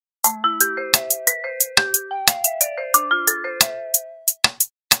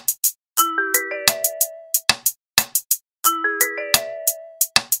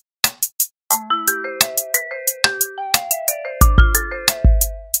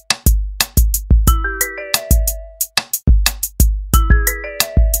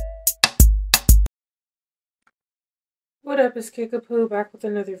up? It's Kickapoo back with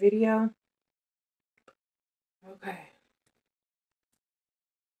another video. Okay.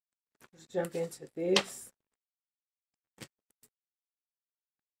 Let's jump into this.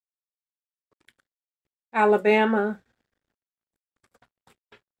 Alabama.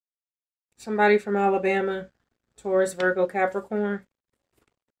 Somebody from Alabama. Taurus, Virgo, Capricorn.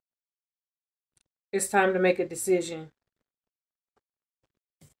 It's time to make a decision.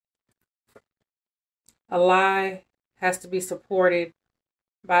 A lie has to be supported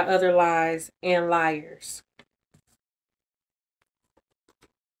by other lies and liars.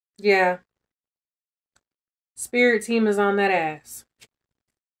 Yeah. Spirit team is on that ass.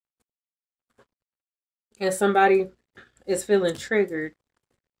 And somebody is feeling triggered.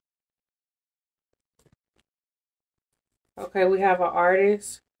 Okay, we have an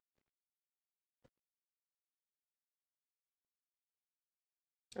artist.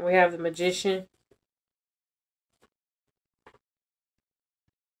 And we have the magician.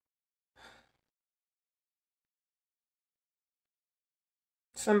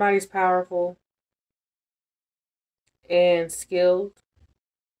 Somebody's powerful and skilled.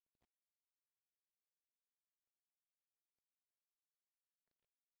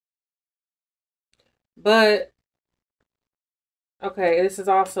 But, okay, this is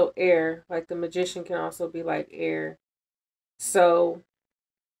also air. Like the magician can also be like air. So,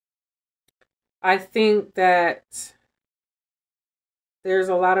 I think that there's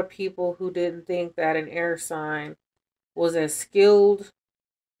a lot of people who didn't think that an air sign was as skilled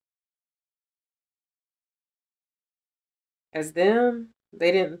as them.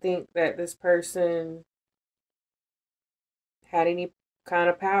 They didn't think that this person had any kind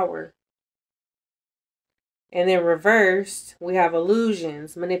of power. And then reversed, we have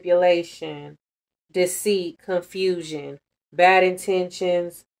illusions, manipulation, deceit, confusion, bad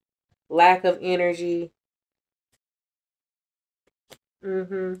intentions, lack of energy.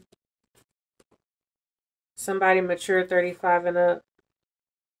 Somebody mature 35 and up.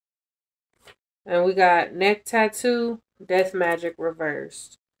 And we got neck tattoo, death magic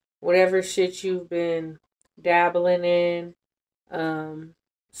reversed. Whatever shit you've been dabbling in.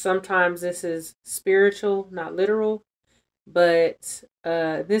 Sometimes this is spiritual, not literal. But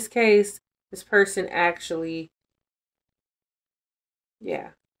in this case, this person actually,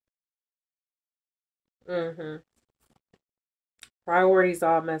 yeah. Priorities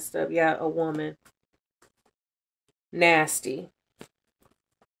all messed up. Yeah, a woman. Nasty.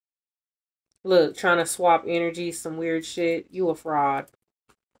 Look, trying to swap energy, some weird shit. You a fraud.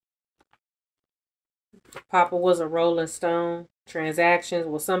 Papa was a rolling stone. Transactions.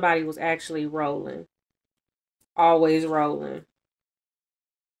 Well, somebody was actually rolling. Always rolling.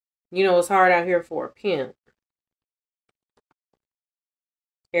 You know, it's hard out here for a pimp.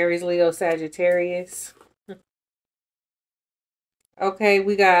 Aries, Leo, Sagittarius. Okay,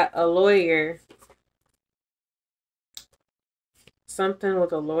 we got a lawyer. Something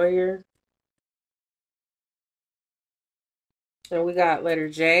with a lawyer. And we got letter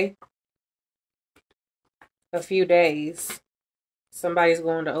J. A few days. Somebody's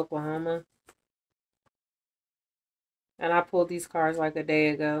going to Oklahoma. And I pulled these cards like a day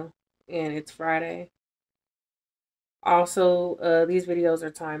ago. And it's Friday. Also, these videos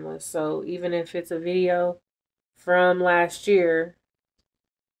are timeless. So even if it's a video from last year,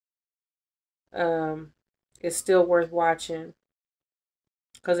 it's still worth watching.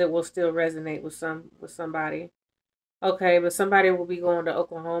 Because it will still resonate with somebody. Okay, but somebody will be going to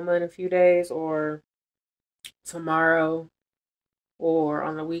Oklahoma in a few days. Or tomorrow. Or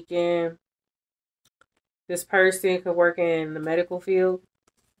on the weekend. This person could work in the medical field.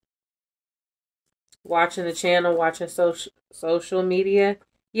 Watching the channel, watching social media.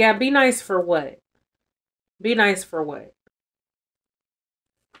 Yeah, be nice for what? Be nice for what?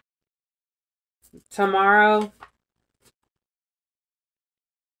 Tomorrow.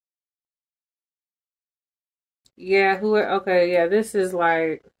 Yeah, okay, yeah, this is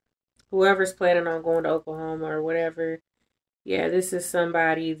like whoever's planning on going to Oklahoma or whatever. Yeah, this is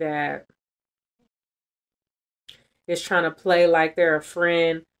somebody that is trying to play like they're a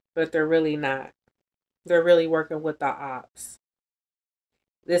friend, but they're really not. They're really working with the Opps.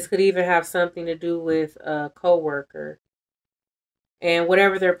 This could even have something to do with a coworker. And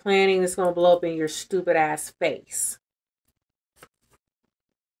whatever they're planning is going to blow up in your stupid ass face.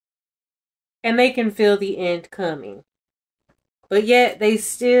 And they can feel the end coming. But yet they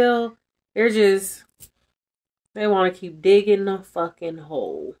want to keep digging the fucking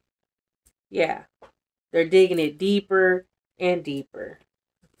hole. Yeah. They're digging it deeper and deeper.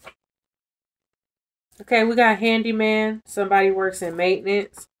 Okay, we got handyman. Somebody works in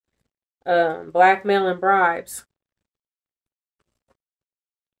maintenance. Blackmail and bribes.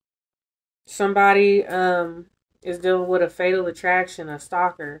 Somebody is dealing with a fatal attraction, a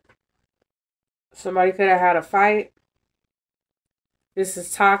stalker. Somebody could have had a fight. This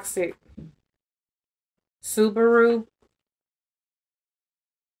is toxic. Subaru.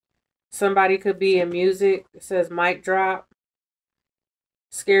 Somebody could be in music. It says mic drop.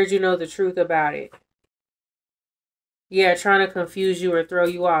 Scared you know the truth about it. Yeah, trying to confuse you or throw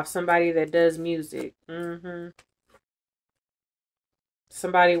you off. Somebody that does music.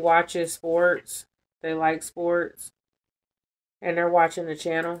 Somebody watches sports. They like sports. And they're watching the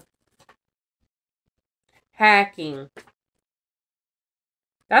channel. Hacking.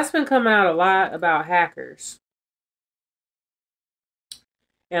 That's been coming out a lot about hackers.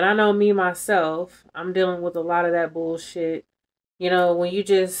 And I know me, myself, I'm dealing with a lot of that bullshit. You know, when you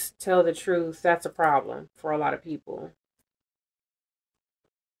just tell the truth, that's a problem for a lot of people.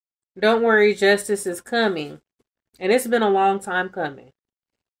 Don't worry, justice is coming. And it's been a long time coming.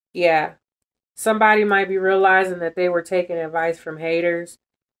 Yeah. Somebody might be realizing that they were taking advice from haters.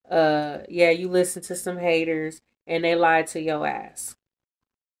 Yeah, you listen to some haters and they lied to your ass.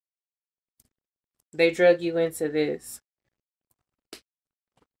 They drug you into this.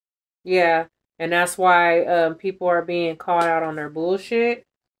 Yeah, and that's why people are being caught out on their bullshit.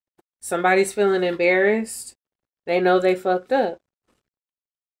 Somebody's feeling embarrassed. They know they fucked up.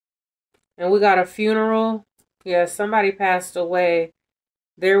 And we got a funeral. Yeah, somebody passed away.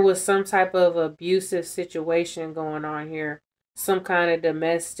 There was some type of abusive situation going on here. Some kind of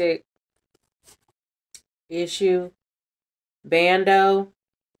domestic issue. Bando.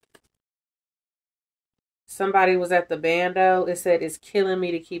 Somebody was at the bando. It said, it's killing me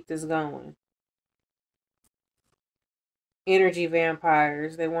to keep this going. Energy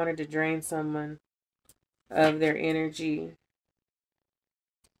vampires. They wanted to drain someone of their energy.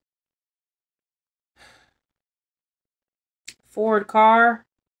 Ford car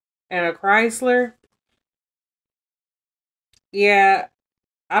and a Chrysler. Yeah,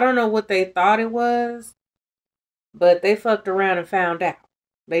 I don't know what they thought it was, but they fucked around and found out.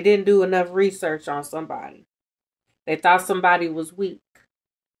 They didn't do enough research on somebody. They thought somebody was weak.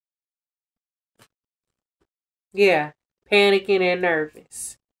 Yeah, panicking and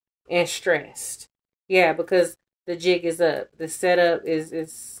nervous and stressed. Yeah, because the jig is up. The setup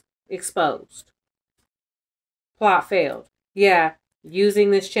is exposed. Plot failed. Yeah,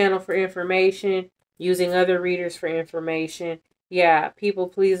 using this channel for information, using other readers for information. Yeah, people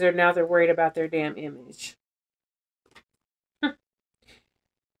pleaser. Now they're worried about their damn image.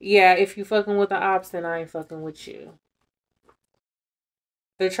 Yeah, if you fucking with the Opps, then I ain't fucking with you.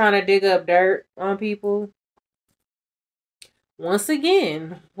 They're trying to dig up dirt on people. Once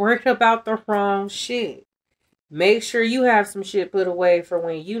again, worried about the wrong shit. Make sure you have some shit put away for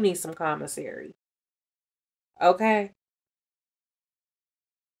when you need some commissary. Okay?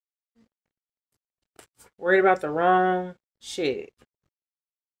 Worried about the wrong shit.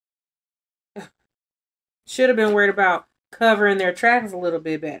 Should have been worried about covering their tracks a little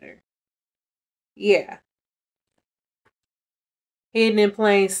bit better. Yeah. Hidden in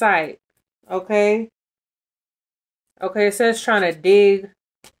plain sight. Okay? Okay, it says trying to dig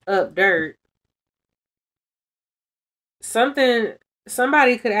up dirt.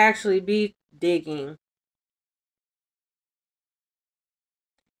 Somebody could actually be digging.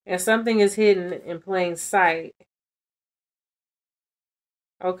 And something is hidden in plain sight.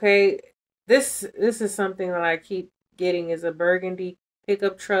 Okay? This is something that I keep getting is a burgundy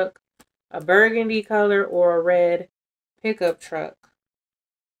pickup truck. A burgundy color or a red pickup truck.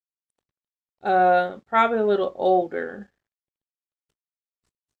 Probably a little older.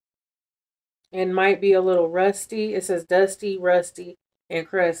 And might be a little rusty. It says dusty, rusty, and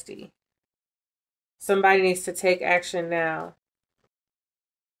crusty. Somebody needs to take action now.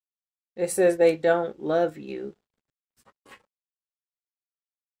 It says they don't love you.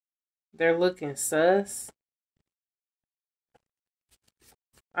 They're looking sus.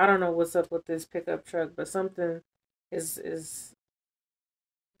 I don't know what's up with this pickup truck, but something is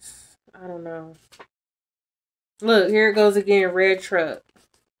I don't know. Look, here it goes again, red truck.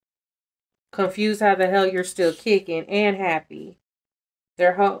 Confused how the hell you're still kicking and happy.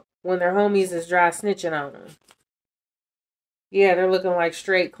 When their homies is dry snitching on them. Yeah, they're looking like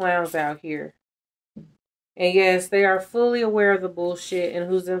straight clowns out here. And yes, they are fully aware of the bullshit and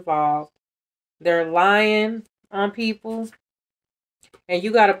who's involved. They're lying on people. And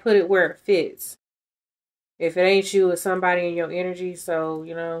you got to put it where it fits. If it ain't you, it's somebody in your energy. So,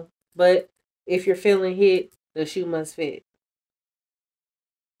 you know. But if you're feeling hit, the shoe must fit.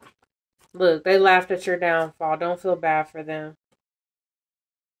 Look, they laughed at your downfall. Don't feel bad for them.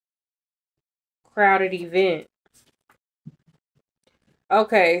 Crowded event.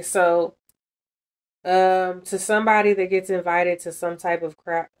 Okay, so To somebody that gets invited to some type of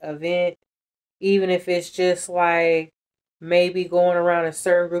event, even if it's just like maybe going around a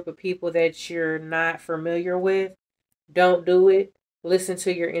certain group of people that you're not familiar with, don't do it. Listen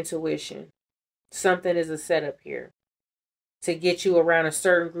to your intuition. Something is a setup here to get you around a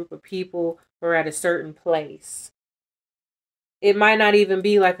certain group of people or at a certain place. It might not even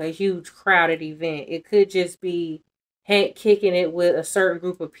be like a huge crowded event. It could just be kicking it with a certain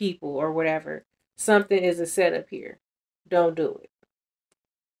group of people or whatever. Something is a setup here. Don't do it.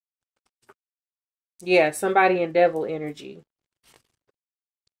 Yeah, somebody in devil energy.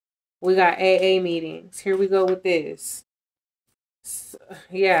 We got AA meetings. Here we go with this.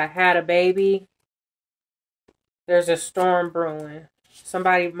 Yeah, had a baby. There's a storm brewing.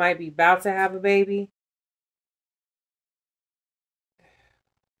 Somebody might be about to have a baby.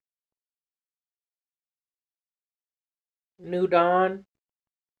 New dawn.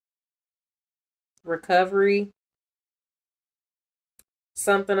 Recovery.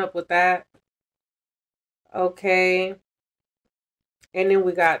 Something up with that. Okay. And then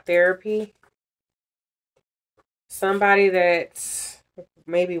we got therapy. Somebody that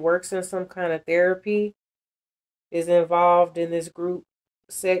maybe works in some kind of therapy is involved in this group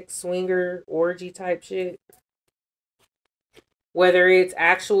sex swinger orgy type shit. Whether it's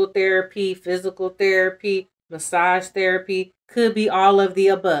actual therapy, physical therapy, massage therapy, could be all of the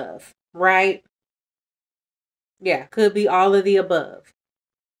above, right? Yeah, could be all of the above.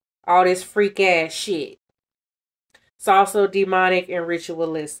 All this freak ass shit. It's also demonic and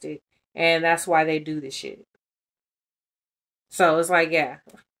ritualistic. And that's why they do this shit. So it's like, yeah.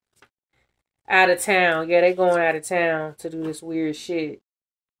 Out of town. Yeah, they going out of town to do this weird shit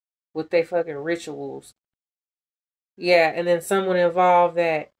with their fucking rituals. Yeah, and then someone involved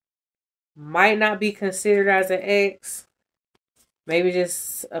that might not be considered as an ex. Maybe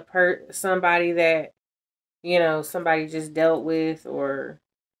just somebody that, somebody just dealt with, or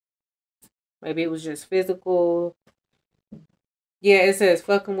maybe it was just physical. Yeah, it says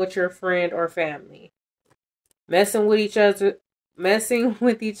fucking with your friend or family. Messing with each other's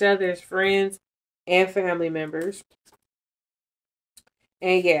friends and family members.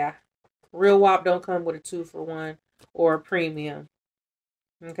 And yeah, real WAP don't come with a 2-for-1 or a premium.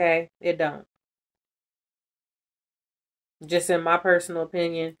 Okay? It don't. Just in my personal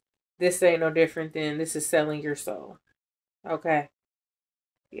opinion, this ain't no different than this is selling your soul. Okay?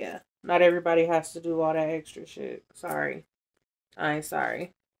 Yeah. Not everybody has to do all that extra shit. Sorry. I ain't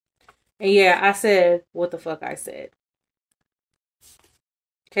sorry. And yeah, I said what the fuck I said.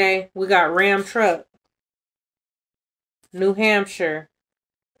 Okay? We got Ram Truck, New Hampshire,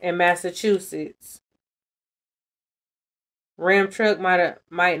 and Massachusetts. Ram Truck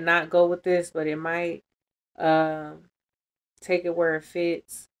might not go with this, but it might take it where it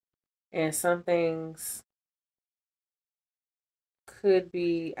fits. And some things could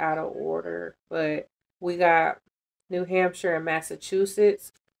be out of order, but we got New Hampshire and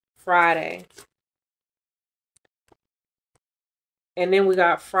Massachusetts Friday. And then we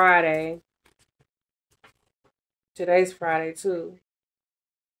got Friday. Today's Friday too.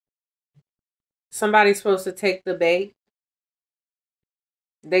 Somebody's supposed to take the bait.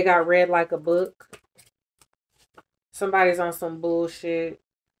 They got read like a book. Somebody's on some bullshit.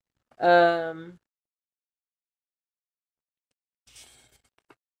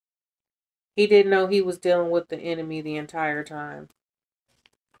 He didn't know he was dealing with the enemy the entire time.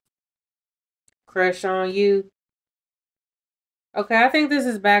 Crush on you. Okay, I think this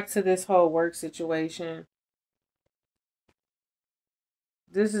is back to this whole work situation.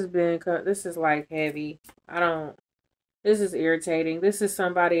 This is like heavy. This is irritating. This is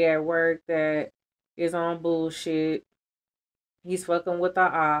somebody at work that is on bullshit. He's fucking with the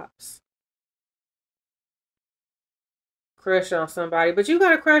ops. Crush on somebody. But you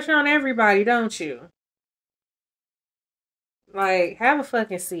got to crush on everybody, don't you? Like, have a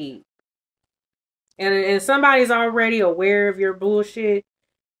fucking seat. And somebody's already aware of your bullshit.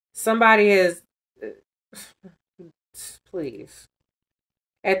 Somebody has... Please.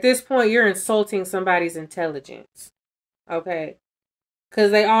 At this point, you're insulting somebody's intelligence. Okay?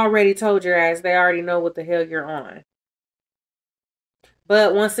 Because they already told your ass they already know what the hell you're on.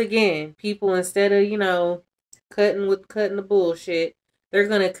 But once again, people, instead of, cutting the bullshit, they're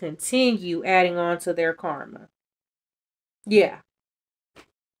going to continue adding on to their karma. Yeah.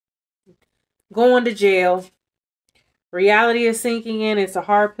 Going to jail. Reality is sinking in. It's a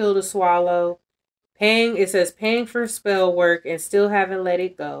hard pill to swallow. It says paying for spell work and still haven't let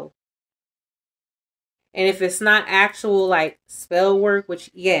it go. And if it's not actual, like, spell work,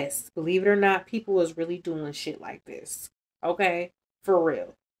 which, yes, believe it or not, people is really doing shit like this. Okay? For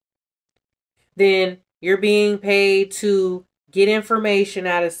real. Then you're being paid to get information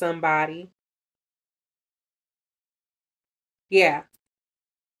out of somebody. Yeah.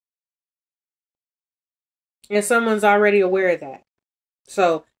 And someone's already aware of that.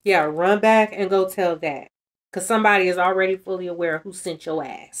 So, yeah, run back and go tell that. Because somebody is already fully aware of who sent your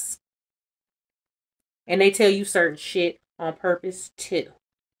ass. And they tell you certain shit on purpose, too.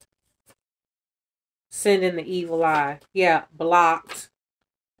 Sending the evil eye. Yeah, blocked.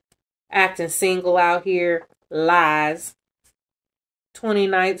 Acting single out here. Lies.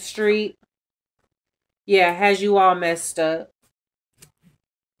 29th Street. Yeah, has you all messed up.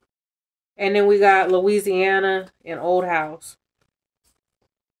 And then we got Louisiana and Old House.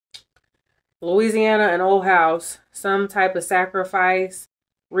 Louisiana and Old House. Some type of sacrifice.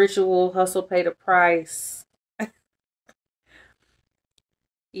 Ritual. Hustle pay the price.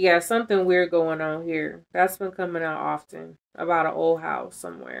 Yeah, something weird going on here. That's been coming out often. About an old house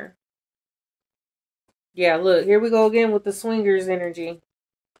somewhere. Yeah, look. Here we go again with the swingers energy.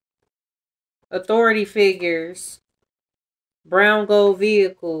 Authority figures. Brown gold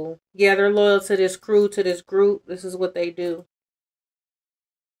vehicle. Yeah, they're loyal to this crew, to this group. This is what they do.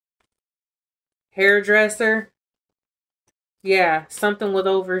 Hairdresser. Yeah, something with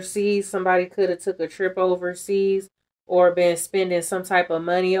overseas. Somebody could have took a trip overseas or been spending some type of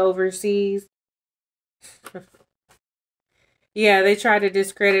money overseas. Yeah, they tried to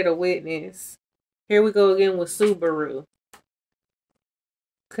discredit a witness. Here we go again with Subaru.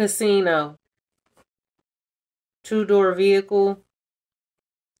 Casino. Two-door vehicle.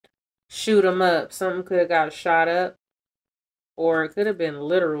 Shoot 'em up. Something could have got shot up. Or it could have been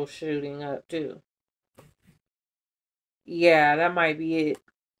literal shooting up too. Yeah, that might be it.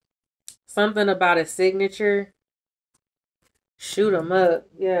 Something about a signature. Shoot 'em up.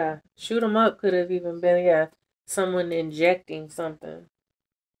 Yeah. Shoot 'em up could have even been, yeah, someone injecting something.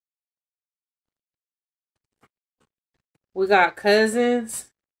 We got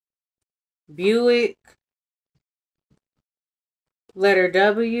cousins. Buick. Letter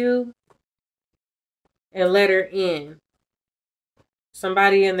W. And letter N.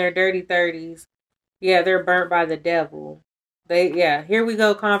 Somebody in their dirty 30s. Yeah, they're burnt by the devil. Yeah, here we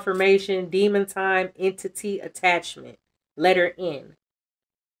go. Confirmation. Demon time. Entity attachment. Letter N.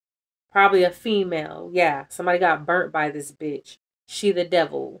 Probably a female. Yeah, somebody got burnt by this bitch. She the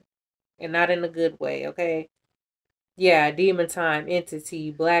devil. And not in a good way, okay? Yeah, demon time.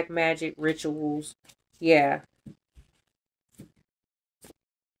 Entity. Black magic rituals. Yeah.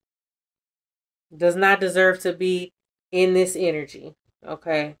 Does not deserve to be in this energy.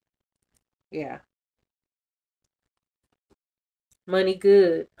 Okay? Yeah. Money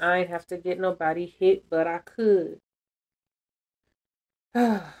good. I ain't have to get nobody hit, but I could.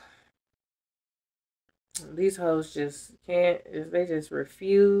 These hoes just can't, they just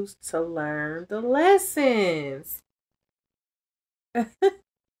refuse to learn the lessons.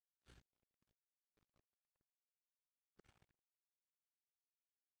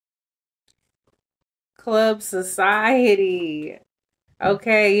 Club society.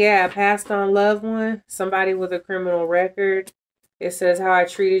 Okay, yeah, passed on loved one, somebody with a criminal record. It says how I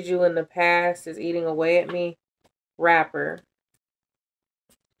treated you in the past is eating away at me. Rapper.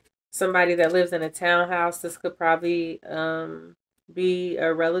 Somebody that lives in a townhouse. This could probably be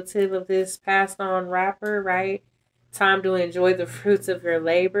a relative of this passed on rapper, right? Time to enjoy the fruits of your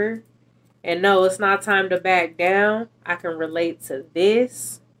labor. And no, it's not time to back down. I can relate to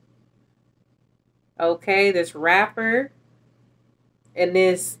this. Okay, this rapper and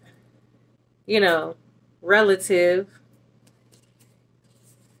this, relative.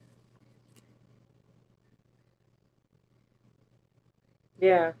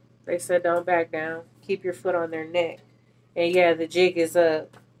 Yeah, they said don't back down. Keep your foot on their neck. And yeah, the jig is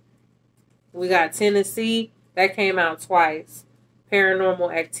up. We got Tennessee. That came out twice.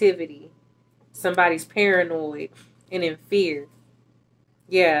 Paranormal activity. Somebody's paranoid and in fear.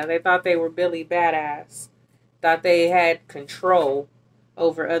 Yeah, they thought they were Billy Badass. Thought they had control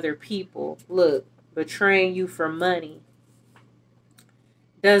over other people. Look, betraying you for money.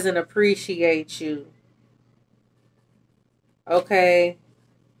 Doesn't appreciate you. Okay.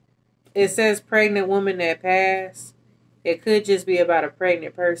 It says pregnant woman that passed. It could just be about a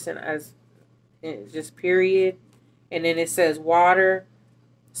pregnant person as just period. And then it says water.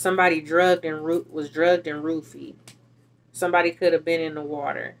 Somebody was drugged and roofied. Somebody could have been in the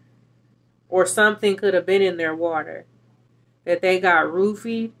water. Or something could have been in their water. That they got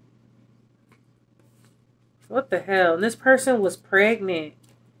roofied. What the hell? And this person was pregnant.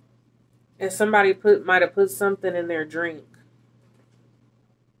 And somebody might have put something in their drink.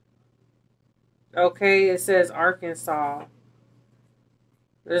 Okay, it says Arkansas.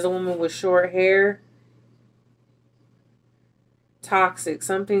 There's a woman with short hair. Toxic.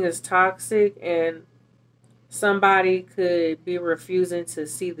 Something is toxic, and somebody could be refusing to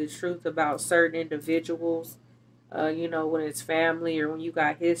see the truth about certain individuals. You know, when it's family or when you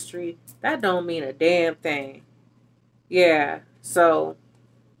got history, that don't mean a damn thing. Yeah. So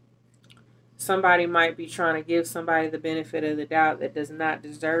somebody might be trying to give somebody the benefit of the doubt that does not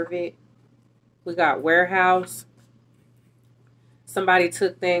deserve it. We got warehouse. Somebody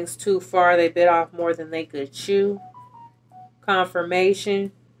took things too far. They bit off more than they could chew.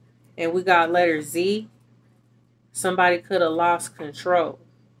 Confirmation. And we got letter Z. Somebody could have lost control.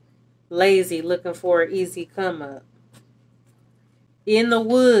 Lazy, looking for an easy come up. In the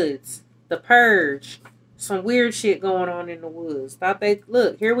woods. The purge. Some weird shit going on in the woods.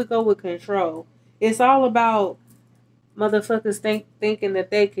 Look, here we go with control. It's all about motherfuckers thinking that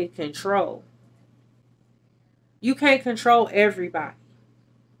they can control. You can't control everybody.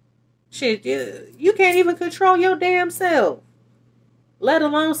 Shit, you can't even control your damn self, let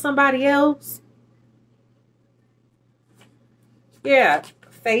alone somebody else. Yeah,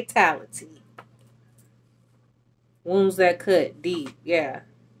 fatality. Wounds that cut deep. Yeah.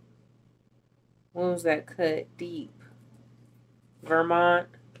 Wounds that cut deep. Vermont.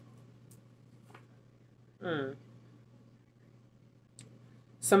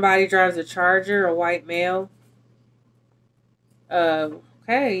 Somebody drives a Charger, a white male.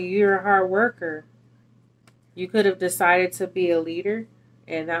 Okay, you're a hard worker. You could have decided to be a leader,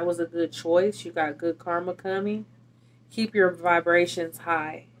 and that was a good choice. You got good karma coming. Keep your vibrations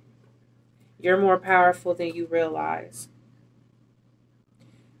high. You're more powerful than you realize.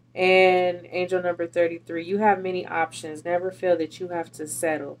 And angel number 33, you have many options. Never feel that you have to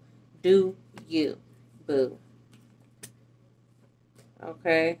settle. Do you, boo.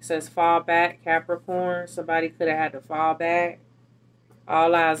 Okay, it says fall back, Capricorn. Somebody could have had to fall back.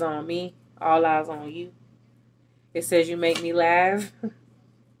 All eyes on me. All eyes on you. It says you make me laugh.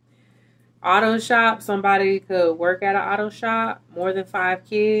 Auto shop. Somebody could work at an auto shop. More than 5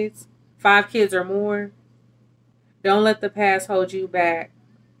 kids. 5 kids or more. Don't let the past hold you back.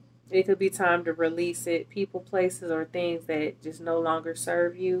 It could be time to release it. People, places, or things that just no longer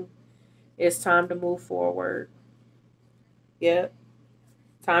serve you. It's time to move forward. Yep.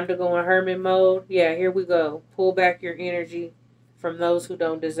 Time to go in hermit mode. Yeah, here we go. Pull back your energy from those who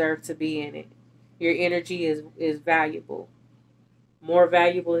don't deserve to be in it. Your energy is valuable. More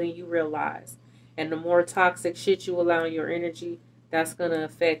valuable than you realize. And the more toxic shit you allow in your energy, that's going to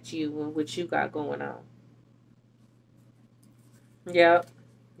affect you and what you got going on. Yep.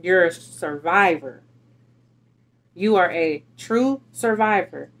 You're a survivor. You are a true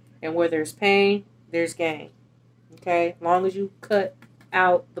survivor. And where there's pain, there's gain. Okay? As long as you cut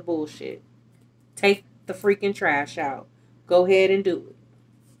out the bullshit. Take the freaking trash out. Go ahead and do it.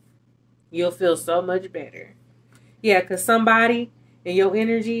 You'll feel so much better. Yeah, because somebody in your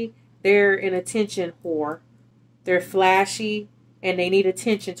energy, they're an attention whore. They're flashy and they need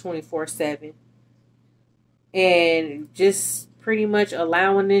attention 24/7. And just pretty much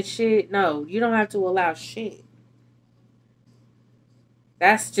allowing this shit. No, you don't have to allow shit.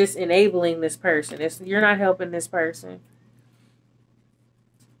 That's just enabling this person. You're not helping this person.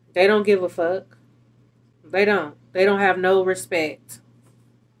 They don't give a fuck. They don't. They don't have no respect.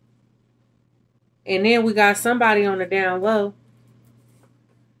 And then we got somebody on the down low.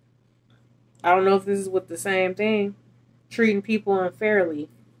 I don't know if this is with the same thing. Treating people unfairly.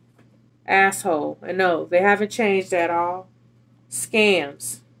 Asshole. And no, they haven't changed at all.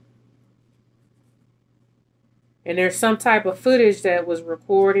 Scams. And there's some type of footage that was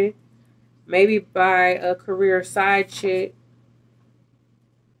recorded. Maybe by a career side chick.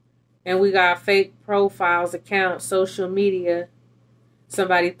 And we got fake profiles, accounts, social media.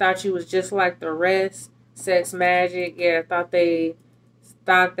 Somebody thought you was just like the rest. Sex magic. Yeah, thought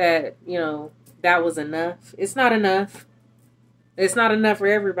that, you know, that was enough. It's not enough. It's not enough for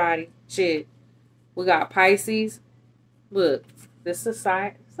everybody. Shit. We got Pisces. Look, this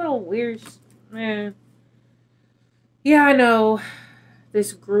society. So weird, man. Yeah, I know.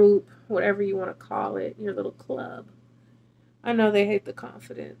 This group, whatever you want to call it, your little club. I know they hate the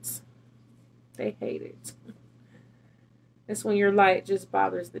confidence. They hate it. It's when your light just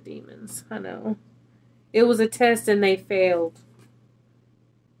bothers the demons. I know. It was a test and they failed.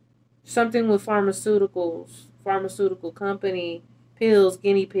 Something with pharmaceuticals. Pharmaceutical company. Pills,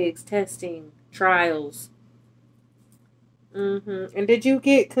 guinea pigs, testing, trials. And did you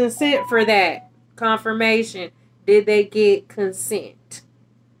get consent for that? Confirmation. Did they get consent?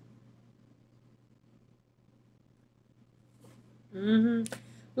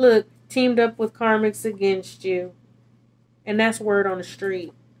 Look, teamed up with karmics against you. And that's word on the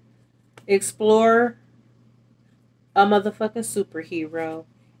street. Explore a motherfucking superhero.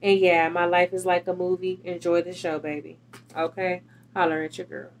 And yeah, my life is like a movie. Enjoy the show, baby. Okay? Holler at your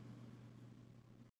girl.